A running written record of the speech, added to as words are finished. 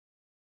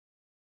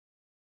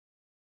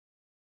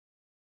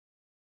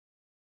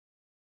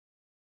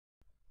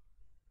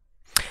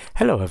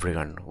Hello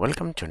everyone,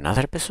 welcome to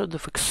another episode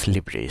of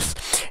Libris.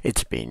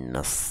 It's been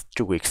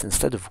 2 weeks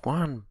instead of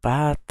one,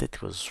 but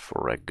it was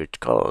for a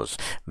good cause.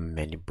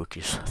 Many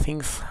bookish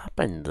things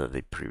happened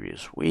the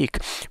previous week,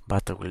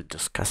 but I will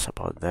discuss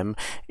about them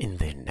in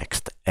the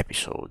next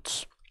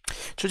episodes.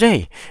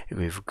 Today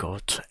we've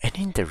got an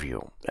interview.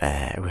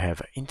 We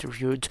have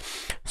interviewed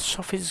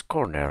Sophie's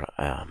Corner.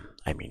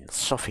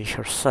 Sophie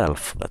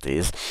herself, that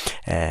is.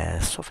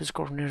 Sophie's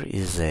Corner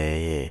is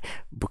a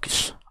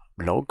bookish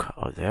blog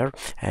out there,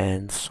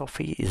 and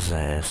Sophie is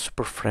a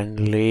super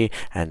friendly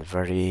and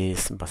very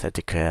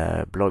sympathetic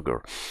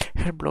blogger.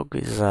 Her blog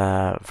is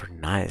very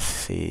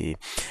nice. She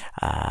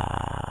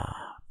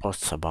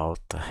posts about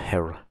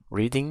her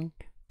reading,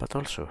 but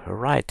also her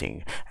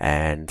writing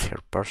and her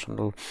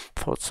personal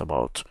thoughts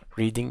about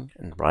reading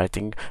and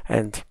writing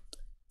and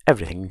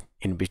everything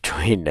in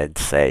between. I'd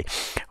say,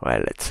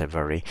 well, it's a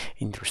very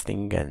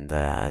interesting and,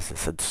 as I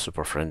said,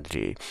 super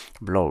friendly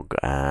blog,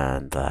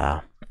 and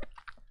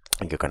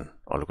you can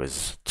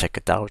always check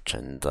it out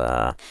and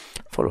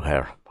follow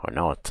her or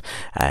not.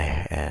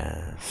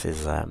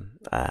 She's a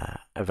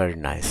very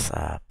nice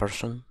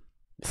person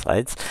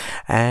besides,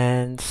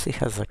 and she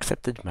has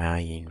accepted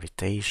my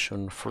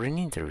invitation for an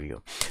interview.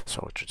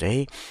 So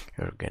today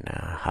we're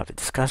gonna have a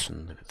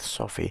discussion with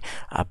Sophie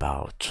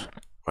about,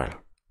 well,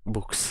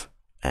 books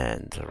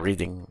and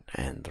reading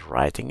and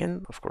writing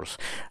and of course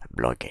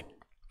blogging.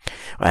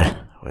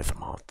 Well,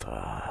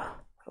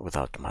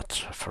 without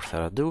much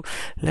further ado,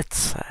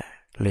 let's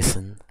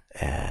listen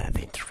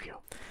the interview.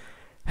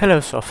 Hello,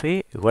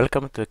 Sophie.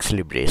 Welcome to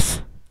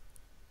Libris.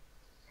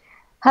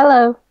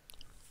 Hello.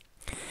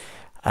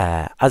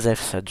 As I've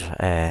said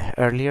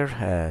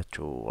earlier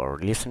to our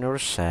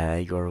listeners,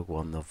 you're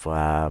one of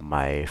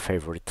my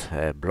favorite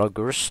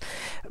bloggers,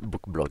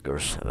 book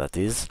bloggers, that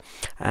is,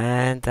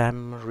 and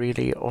I'm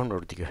really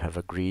honored you have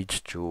agreed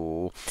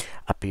to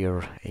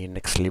appear in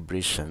Ex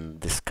Libris and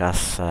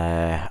discuss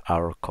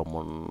our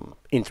common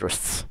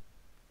interests.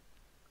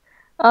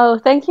 Oh,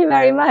 thank you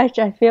very much.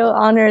 I feel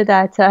honored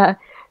that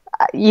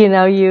you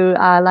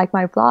like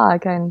my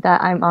blog and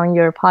that I'm on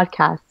your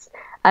podcast.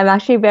 I'm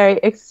actually very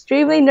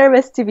extremely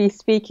nervous to be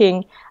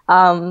speaking,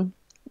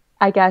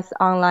 I guess,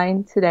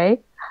 online today.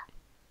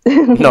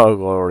 No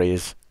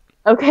worries.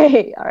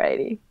 Okay,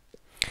 alrighty.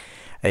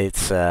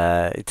 It's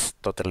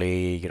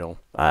totally,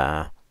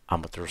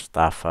 amateur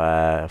stuff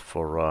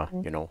for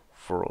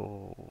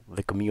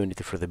the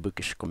community, for the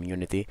bookish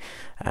community,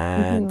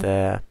 and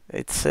Mm-hmm.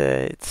 it's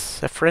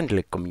a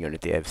friendly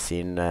community. I've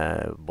seen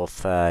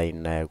both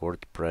in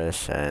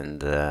WordPress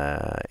and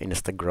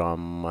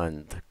Instagram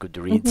and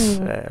Goodreads,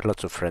 Mm-hmm.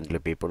 lots of friendly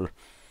people.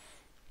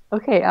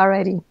 Okay,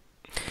 alrighty.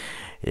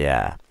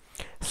 Yeah.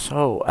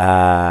 So,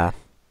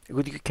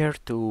 would you care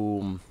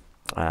to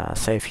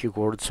say a few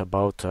words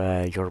about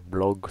your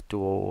blog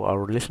to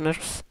our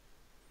listeners?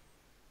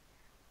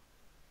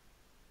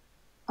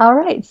 All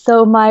right.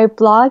 So my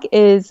blog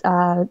is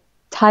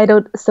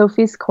titled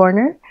Sophie's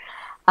Corner.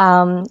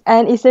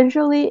 And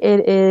essentially,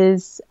 it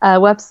is a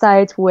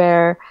website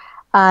where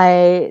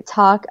I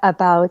talk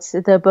about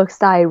the books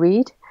that I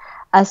read,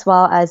 as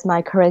well as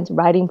my current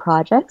writing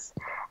projects.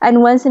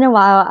 And once in a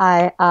while,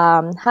 I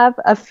have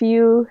a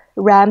few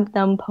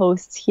random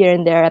posts here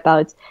and there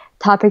about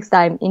topics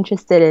that I'm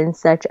interested in,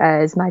 such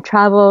as my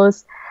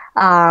travels,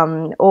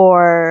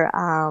 or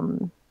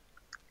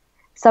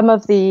some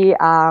of the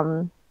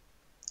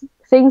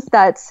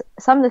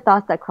some of the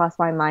thoughts that cross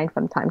my mind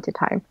from time to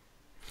time.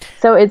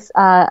 So it's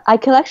a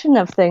collection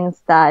of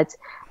things that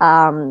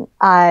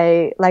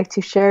I like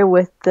to share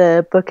with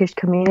the bookish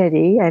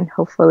community and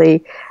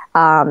hopefully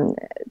um,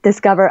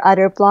 discover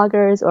other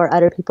bloggers or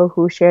other people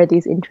who share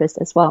these interests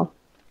as well.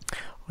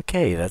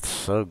 Okay, that's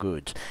so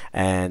good.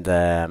 And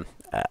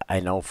I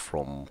know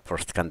from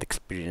first-hand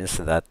experience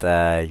that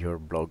your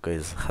blog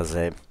has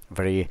a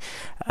very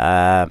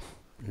uh,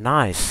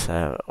 nice,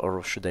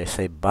 or should I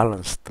say,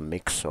 balanced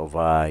mix of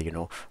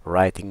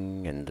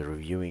writing and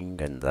reviewing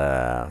and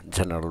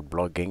general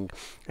blogging,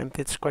 and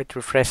it's quite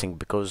refreshing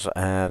because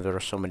there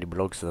are so many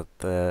blogs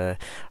that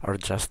are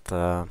just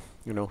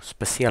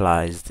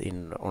specialized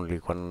in only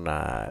one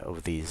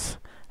of these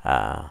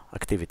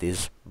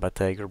activities, but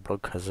your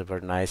blog has a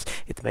very nice.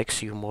 It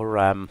makes you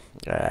more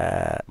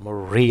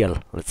real,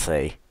 let's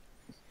say.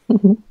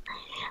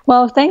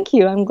 Well, thank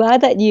you. I'm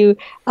glad that you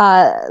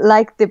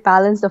like the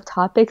balance of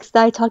topics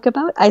that I talk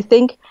about. I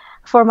think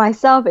for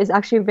myself, it's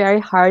actually very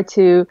hard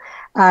to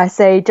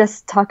say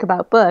just talk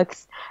about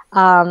books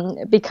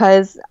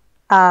because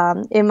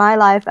in my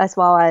life, as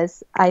well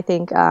as I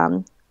think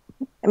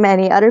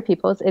many other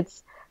people's,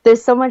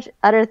 there's so much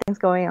other things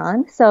going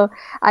on. So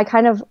I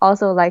kind of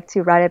also like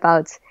to write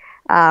about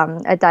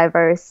a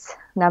diverse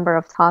number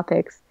of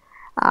topics,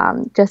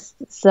 just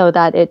so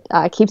that it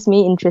keeps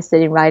me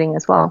interested in writing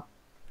as well.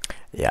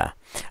 Yeah,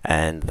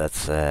 and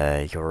that's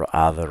your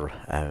other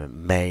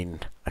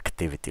main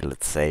activity,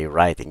 let's say,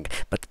 writing.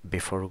 But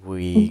before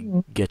we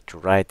Mhm. get to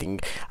writing,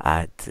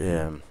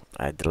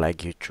 I'd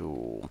like you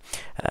to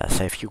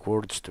say a few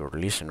words to our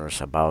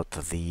listeners about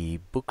the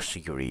books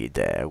you read.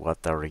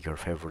 What are your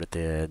favorite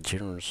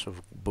genres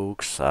of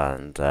books,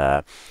 and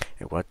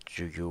what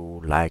do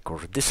you like or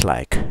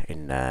dislike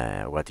in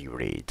what you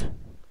read?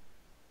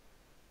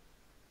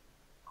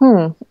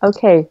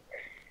 Okay.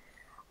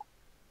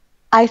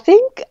 I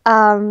think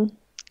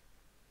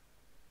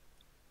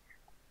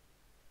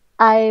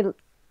I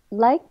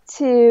like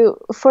to,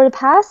 for the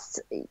past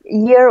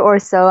year or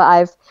so,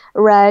 I've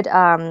read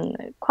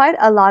quite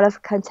a lot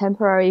of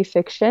contemporary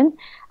fiction,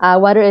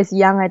 whether it's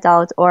young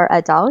adult or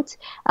adult.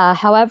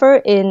 However,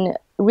 in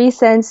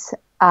recent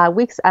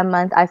weeks and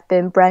months, I've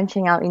been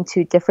branching out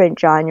into different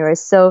genres.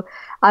 So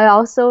I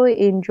also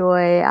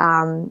enjoy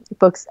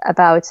books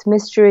about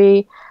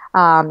mystery,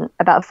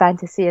 about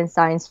fantasy and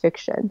science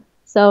fiction.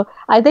 So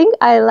I think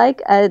I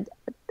like a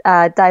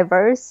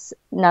diverse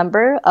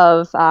number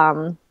of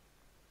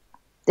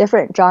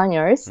different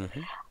genres.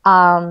 Hmm.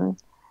 Um,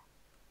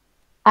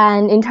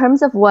 and in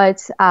terms of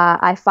what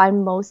I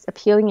find most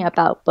appealing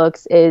about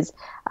books is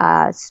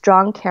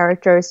strong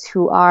characters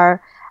who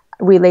are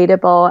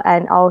relatable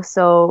and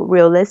also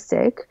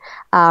realistic.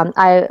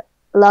 I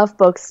love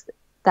books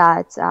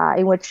that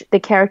in which the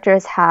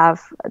characters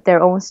have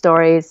their own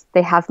stories.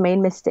 They have made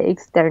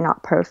mistakes. They're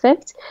not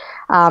perfect.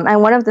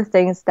 And one of the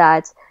things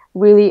that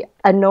really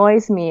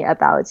annoys me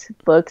about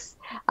books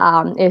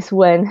is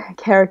when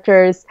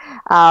characters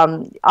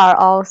are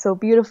all so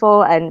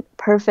beautiful and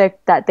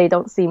perfect that they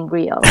don't seem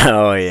real.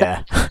 Oh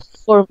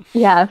So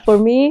yeah. for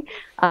me,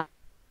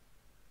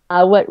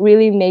 what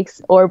really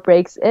makes or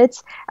breaks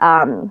it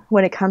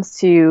when it comes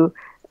to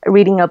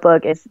reading a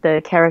book is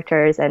the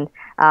characters and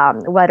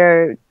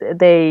whether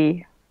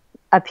they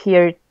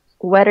appear,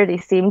 whether they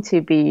seem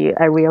to be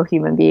a real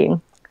human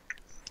being.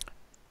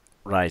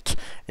 Right.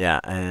 Yeah,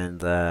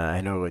 and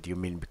I know what you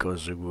mean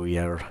because we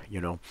are,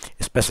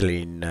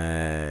 especially in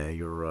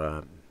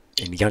your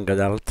in young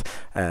adult,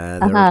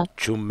 there are Uh-huh.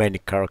 too many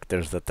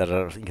characters that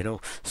are,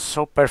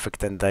 so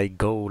perfect, and I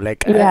go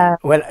like, Yeah.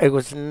 well, I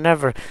was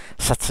never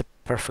such a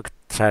perfect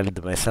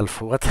child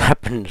myself. What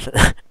happened?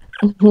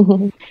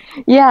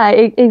 Yeah,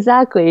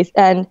 exactly.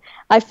 And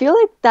I feel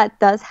like that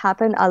does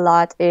happen a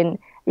lot in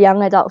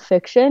young adult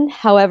fiction.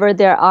 However,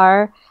 there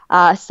are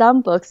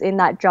some books in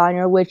that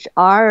genre which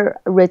are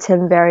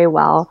written very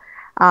well.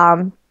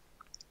 Um,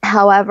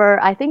 However,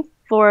 I think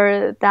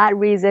for that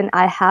reason,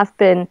 I have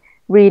been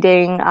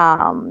reading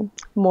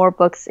more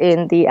books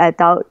in the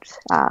adult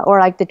or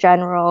like the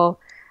general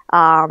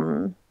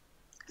um,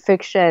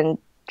 fiction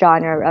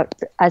genre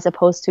as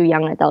opposed to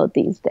young adult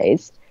these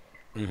days.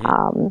 Hmm.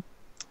 Um,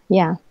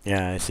 yeah.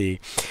 Yeah, I see.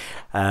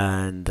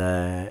 And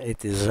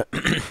it is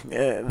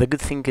the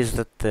good thing is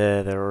that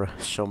there are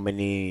so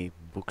many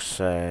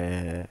books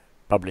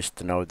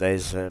published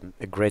nowadays. A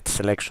great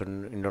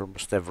selection in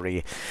almost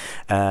every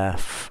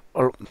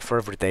or for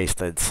every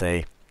taste, I'd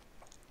say.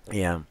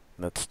 Yeah,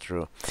 that's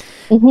true.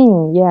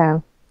 Yeah.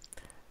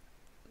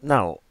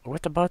 Now,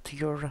 what about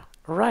your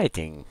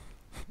writing?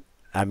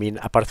 I mean,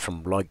 apart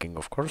from blogging,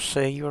 of course,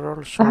 you're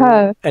also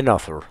Uh-huh. an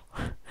author.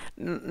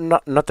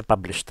 Not a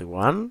published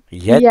one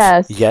yet,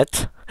 Yes.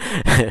 yet,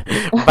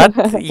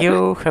 but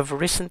you have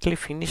recently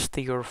finished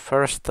your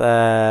first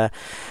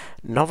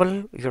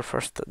novel, your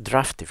first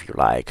draft, if you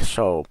like.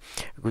 So,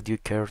 would you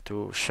care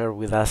to share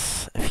with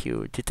us a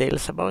few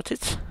details about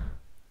it?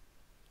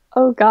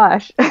 Oh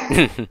gosh.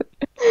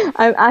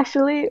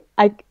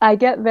 I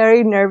get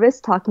very nervous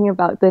talking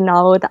about the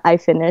novel that I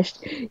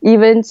finished,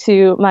 even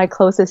to my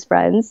closest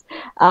friends.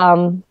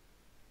 Um,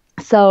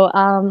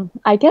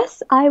 I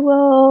guess I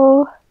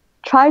will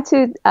try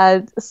to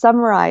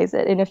summarize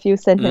it in a few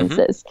Mm-hmm.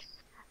 sentences.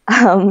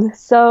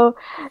 So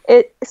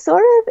it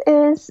sort of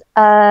is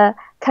a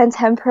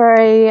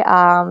contemporary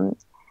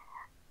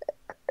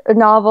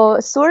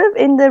novel, sort of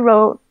in the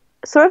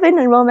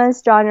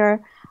romance genre,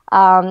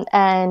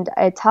 and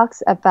it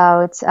talks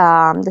about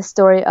the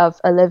story of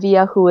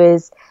Olivia, who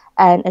is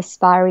an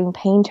aspiring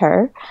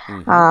painter.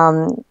 Mm-hmm.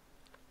 Um,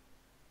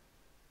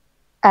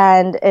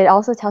 and it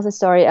also tells the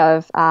story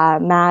of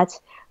Matt,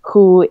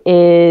 who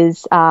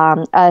is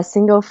a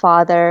single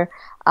father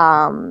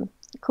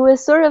who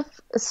is sort of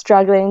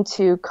struggling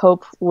to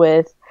cope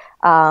with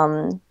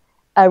um,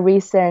 a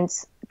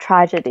recent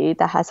tragedy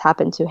that has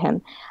happened to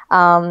him.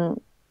 Um,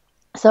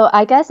 so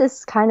I guess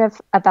it's kind of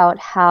about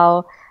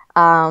how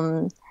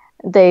um,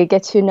 they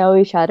get to know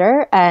each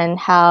other and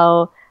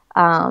how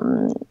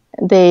um,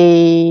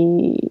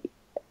 they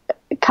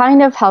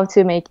kind of how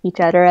to make each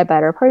other a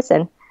better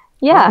person.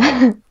 Oh,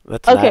 Yeah.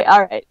 that's Okay, nice.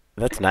 all right.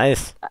 That's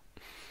nice.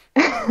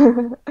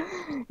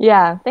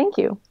 Yeah, thank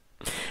you.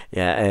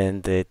 Yeah,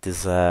 and it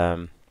is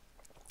I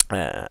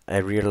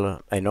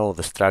know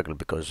the struggle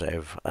because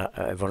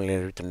I've only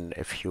written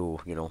a few,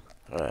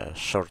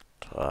 short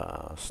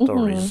Hmm.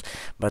 stories,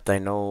 but I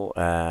know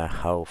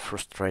how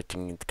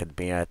frustrating it can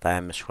be at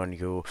times when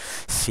you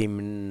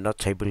seem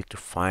not able to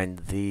find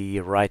the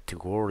right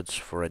words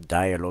for a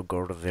dialogue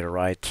or the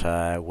right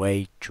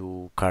way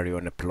to carry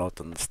on a plot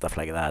and stuff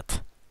like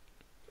that.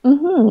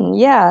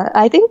 Yeah,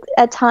 I think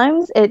at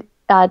times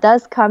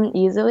does come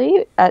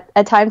easily.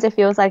 At times, it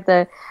feels like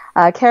the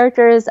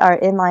characters are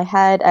in my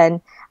head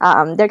and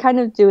they're kind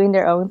of doing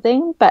their own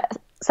thing. But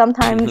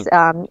sometimes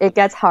it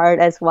gets hard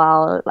as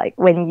well, like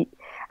when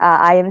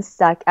I am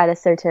stuck at a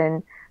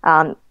certain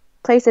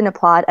place in a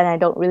plot and I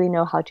don't really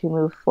know how to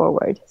move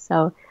forward.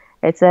 So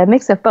it's a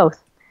mix of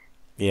both.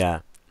 Yeah,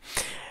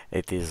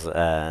 it is,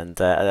 and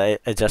I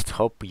just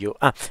hope you.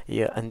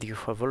 Yeah, and you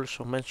have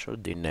also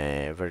mentioned in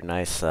a very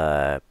nice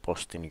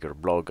post in your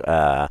blog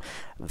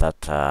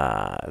that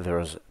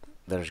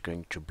there's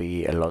going to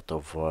be a lot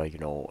of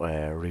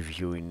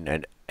reviewing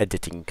and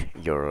editing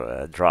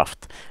your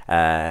draft,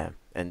 and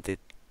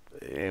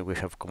we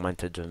have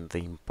commented on the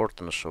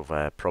importance of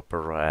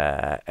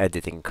proper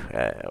editing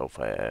of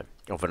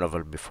a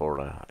novel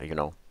before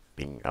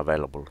being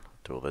available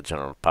to the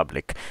general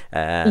public.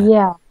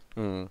 Yeah.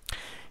 Mm,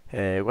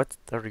 what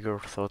are your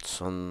thoughts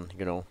on,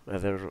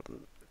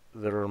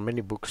 there are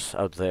many books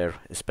out there,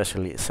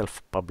 especially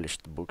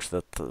self-published books,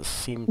 that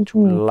seem to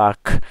Mhm.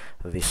 lack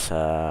this,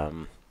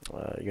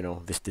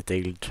 this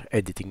detailed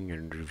editing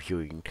and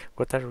reviewing.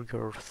 What are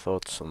your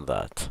thoughts on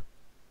that?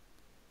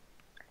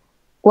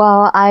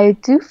 Well, I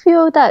do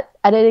feel that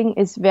editing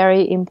is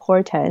very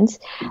important.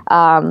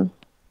 Um,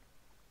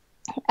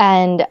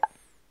 and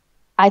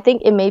I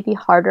think it may be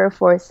harder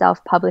for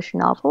self-published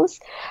novels.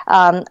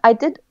 I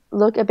did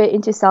look a bit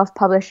into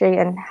self-publishing,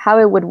 and how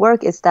it would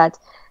work is that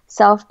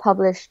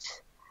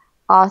self-published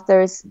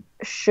authors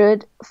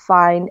should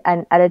find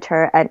an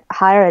editor and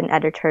hire an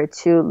editor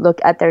to look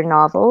at their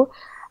novel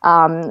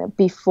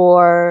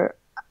before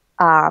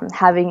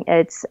having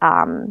it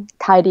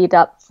tidied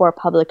up for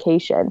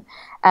publication.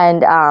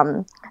 And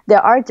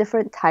there are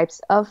different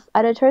types of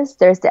editors.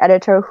 There's the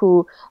editor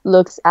who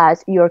looks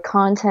at your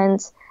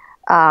content,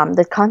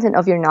 the content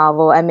of your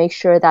novel, and make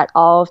sure that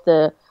all of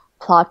the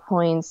plot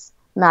points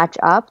match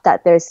up,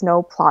 that there's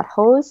no plot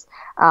holes,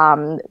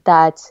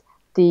 that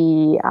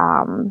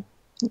the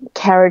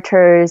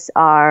characters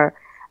are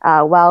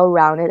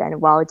well-rounded and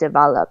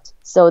well-developed.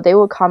 So they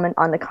will comment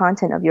on the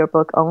content of your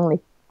book only.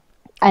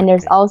 And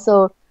there's Okay.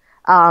 also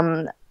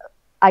um,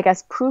 I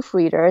guess,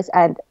 proofreaders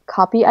and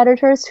copy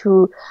editors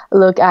who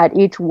look at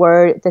each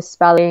word, the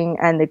spelling,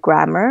 and the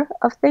grammar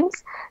of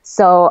things.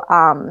 So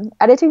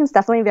editing is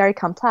definitely very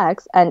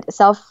complex, and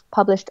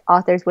self-published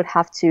authors would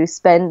have to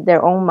spend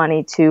their own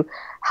money to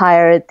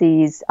hire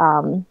these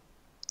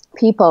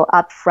people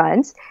up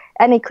front,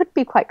 and it could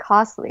be quite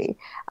costly.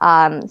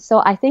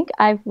 So I think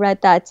I've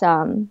read that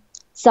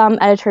some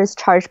editors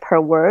charge per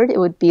word. It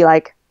would be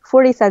like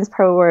 40 cents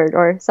per word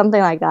or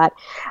something like that.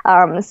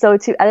 So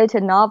to edit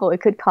a novel, it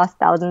could cost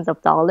thousands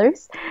of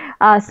dollars.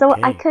 So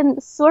I Okay.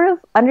 can sort of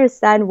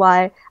understand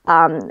why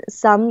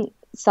some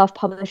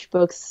self-published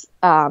books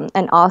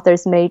and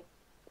authors may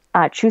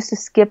choose to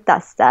skip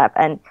that step,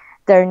 and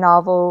their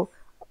novel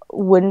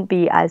wouldn't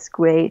be as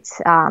great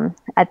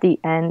at the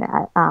end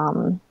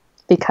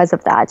because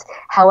of that.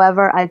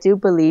 However, I do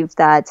believe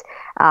that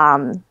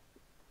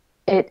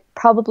it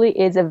probably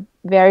is a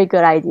very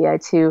good idea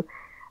to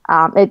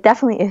it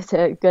definitely is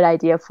a good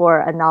idea for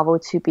a novel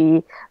to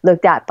be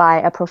looked at by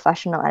a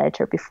professional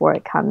editor before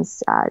it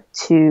comes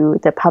to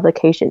the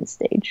publication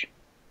stage.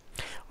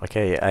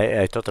 Okay,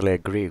 I totally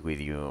agree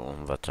with you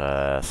on that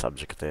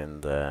subject,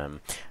 and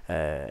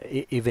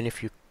even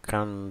if you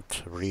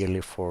can't really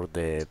afford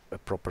the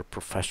proper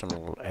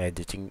professional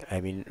editing,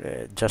 I mean,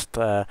 just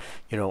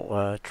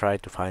try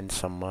to find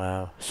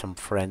some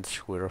friends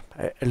who are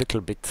a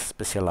little bit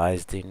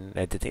specialized in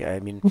editing. I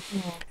mean,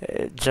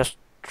 just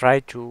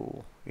try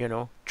to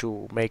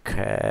make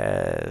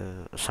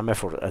some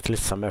effort, at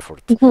least some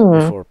effort, Mhm.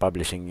 before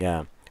publishing.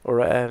 Yeah,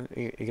 or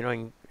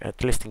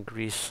at least in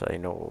Greece, I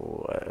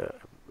know.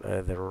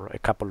 There are a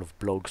couple of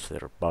blogs,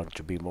 there are bound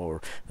to be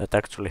more, that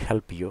actually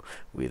help you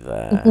with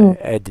Mhm.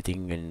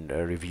 editing and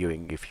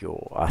reviewing if you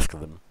ask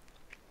them.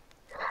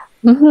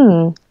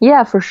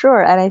 Yeah, for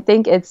sure. And I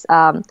think it's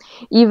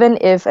even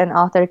if an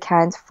author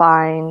can't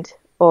find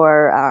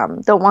or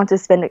don't want to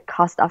spend the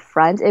cost up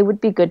front, it would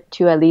be good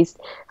to at least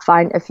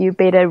find a few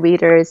beta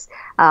readers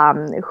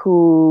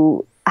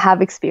who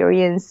have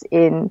experience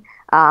in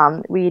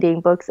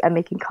reading books and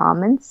making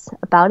comments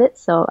about it.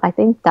 So I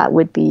think that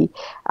would be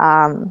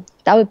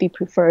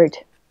preferred.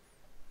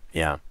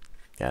 Yeah,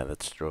 yeah,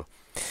 that's true.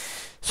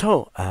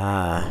 So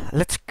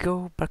let's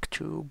go back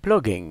to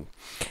blogging,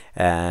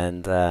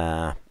 and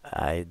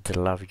I'd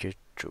love you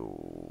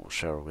to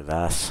share with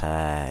us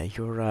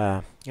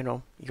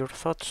your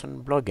thoughts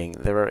on blogging.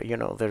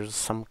 There's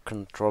some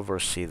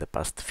controversy the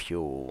past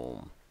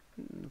few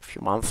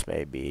months,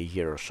 maybe a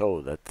year or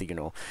so, that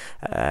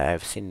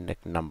I've seen a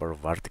number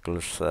of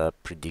articles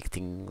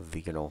predicting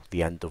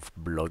the end of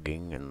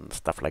blogging and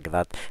stuff like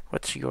that.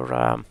 What's your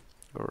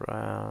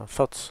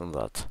thoughts on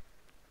that?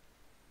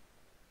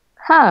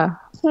 Huh.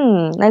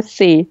 Let's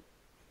see.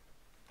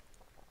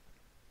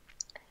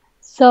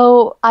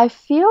 So I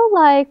feel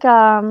like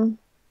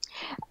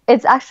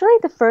it's actually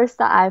the first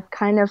that I've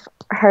kind of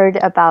heard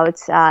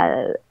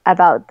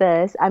about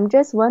this. I'm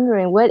just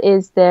wondering, what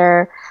is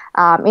their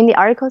in the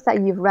articles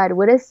that you've read?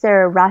 What is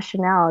their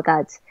rationale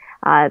that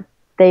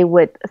they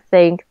would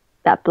think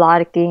that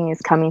blogging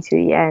is coming to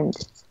the end.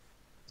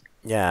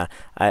 Yeah,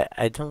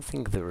 I don't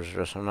think there is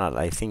rationale.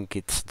 I think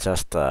it's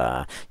just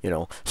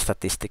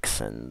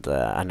statistics and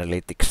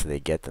analytics they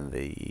get, and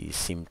they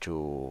seem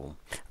to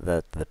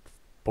that the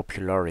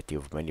popularity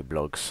of many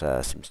blogs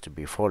seems to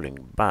be falling.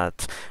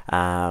 But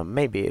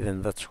maybe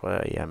then that's why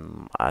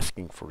I'm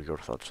asking for your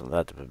thoughts on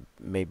that.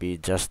 Maybe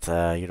just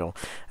a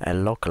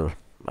local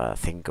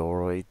thing,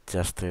 or it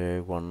just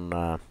one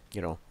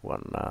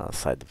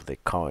side of the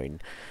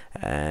coin,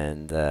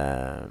 and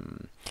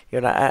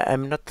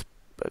I'm not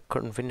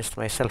convinced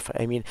myself.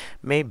 I mean,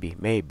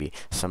 maybe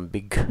some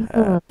big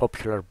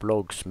popular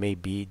blogs may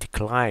be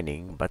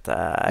declining, but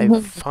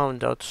I've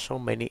found out so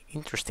many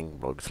interesting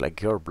blogs like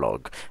your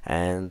blog,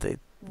 and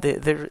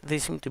they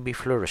seem to be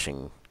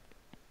flourishing.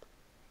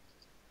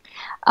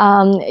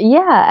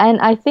 Yeah,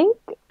 and I think,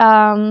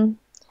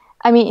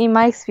 I mean, in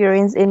my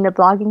experience in the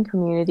blogging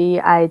community,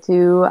 I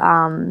do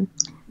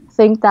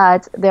think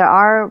that there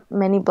are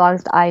many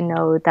blogs that I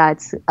know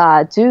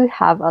that do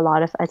have a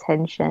lot of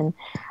attention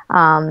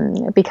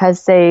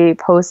because they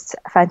post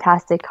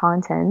fantastic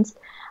content.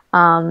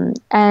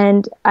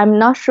 And I'm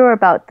not sure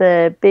about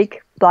the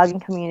big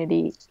blogging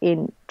community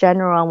in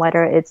general and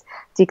whether it's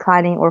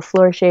declining or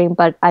flourishing,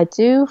 but I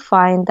do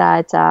find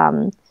that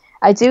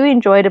I do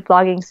enjoy the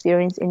blogging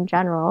experience in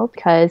general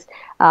because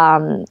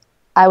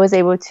I was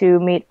able to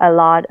meet a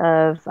lot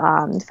of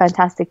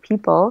fantastic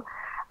people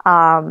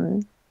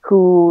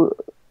who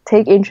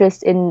take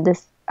interest in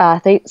this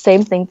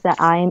same things that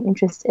I am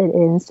interested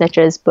in, such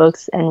as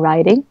books and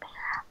writing.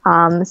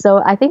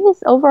 So I think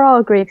it's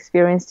overall a great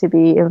experience to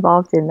be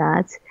involved in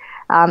that.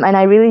 And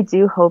I really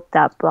do hope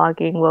that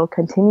blogging will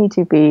continue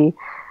to be,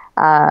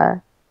 I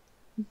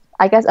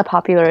guess, a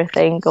popular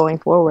thing going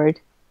forward.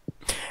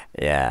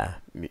 Yeah,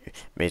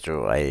 me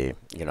too. I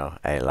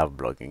love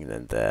blogging,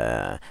 and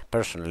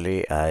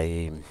personally,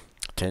 I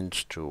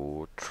tend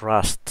to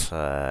trust,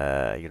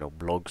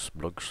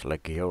 blogs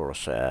like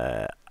yours,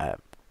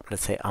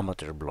 let's say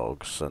amateur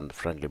blogs and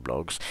friendly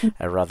blogs,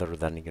 rather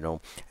than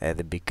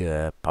the big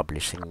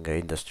publishing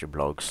industry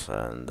blogs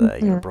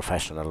and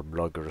professional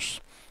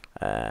bloggers.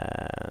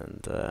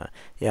 And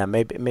yeah,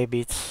 maybe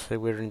it's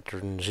we're in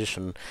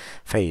transition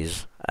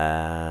phase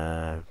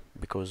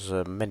because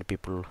many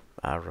people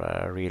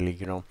are really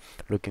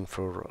looking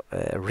for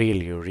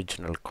really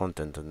original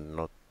content and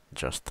not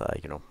just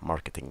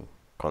marketing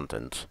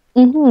content.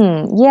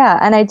 Yeah,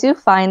 and I do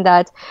find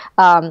that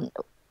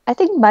I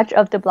think much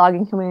of the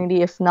blogging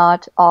community, if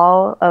not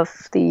all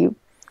of the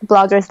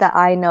bloggers that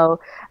I know,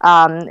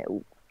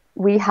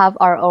 we have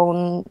our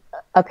own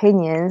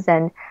opinions,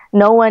 and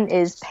no one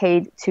is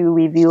paid to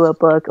review a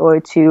book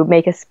or to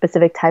make a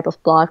specific type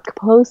of blog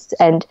post.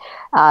 And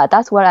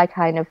that's what I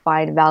kind of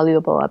find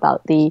valuable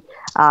about the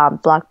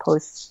blog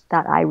posts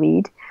that I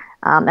read,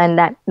 and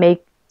that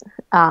make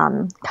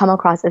come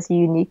across as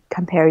unique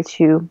compared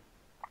to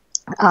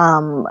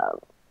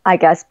I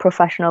guess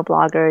professional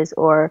bloggers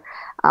or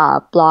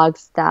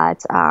blogs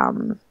that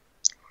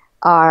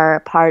are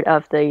part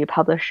of the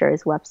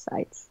publisher's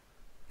websites.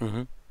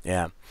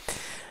 Yeah.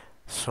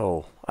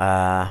 So,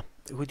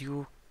 would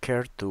you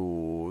care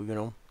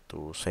to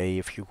say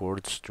a few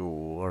words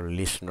to our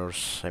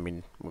listeners? I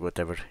mean,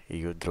 whatever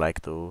you'd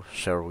like to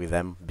share with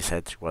them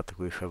besides what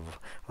we have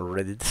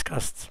already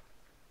discussed.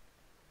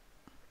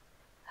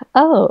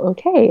 Oh,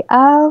 okay.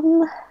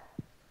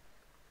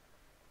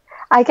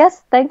 I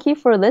guess thank you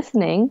for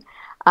listening.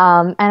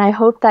 And I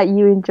hope that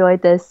you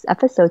enjoyed this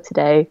episode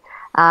today.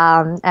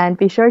 And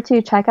be sure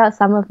to check out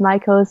some of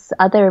Michael's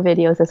other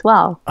videos as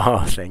well.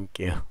 Oh, thank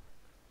you.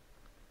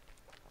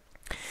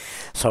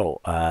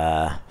 So,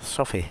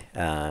 Sophie,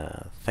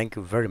 thank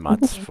you very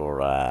much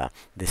for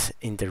this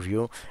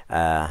interview.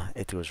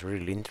 It was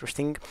really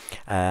interesting.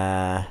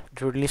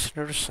 Dear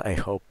listeners, I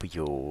hope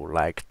you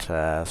liked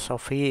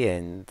Sophie,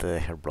 and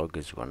her blog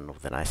is one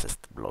of the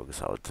nicest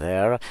blogs out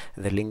there.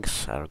 The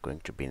links are going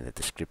to be in the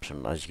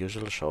description as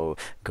usual, so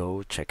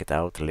go check it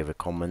out, leave a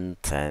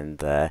comment,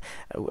 and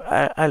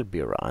I'll be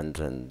around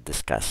and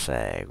discuss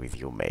with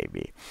you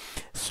maybe.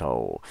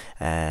 So,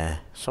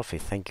 Sophie,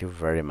 thank you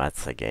very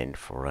much again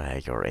for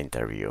your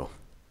interview.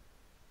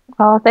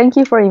 Well, thank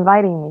you for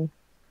inviting me.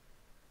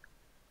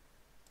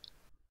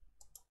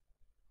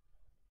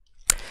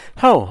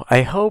 So,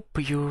 I hope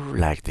you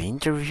liked the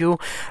interview,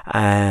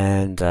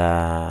 and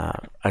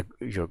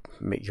you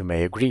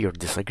may agree or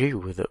disagree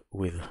with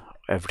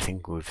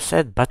everything we've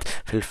said, but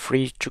feel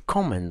free to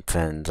comment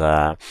and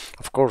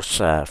of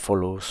course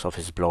follow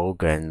Sophie's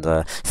blog and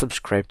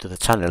subscribe to the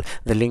channel.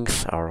 The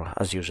links are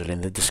as usual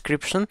in the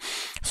description,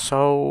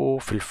 so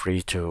feel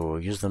free to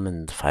use them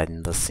and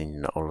find us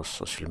in all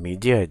social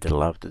media. I'd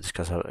love to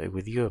discuss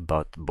with you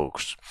about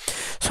books.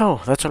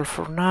 So that's all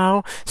for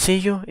now. See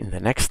you in the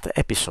next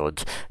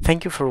episode.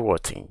 Thank you for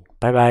watching.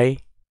 Bye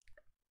bye.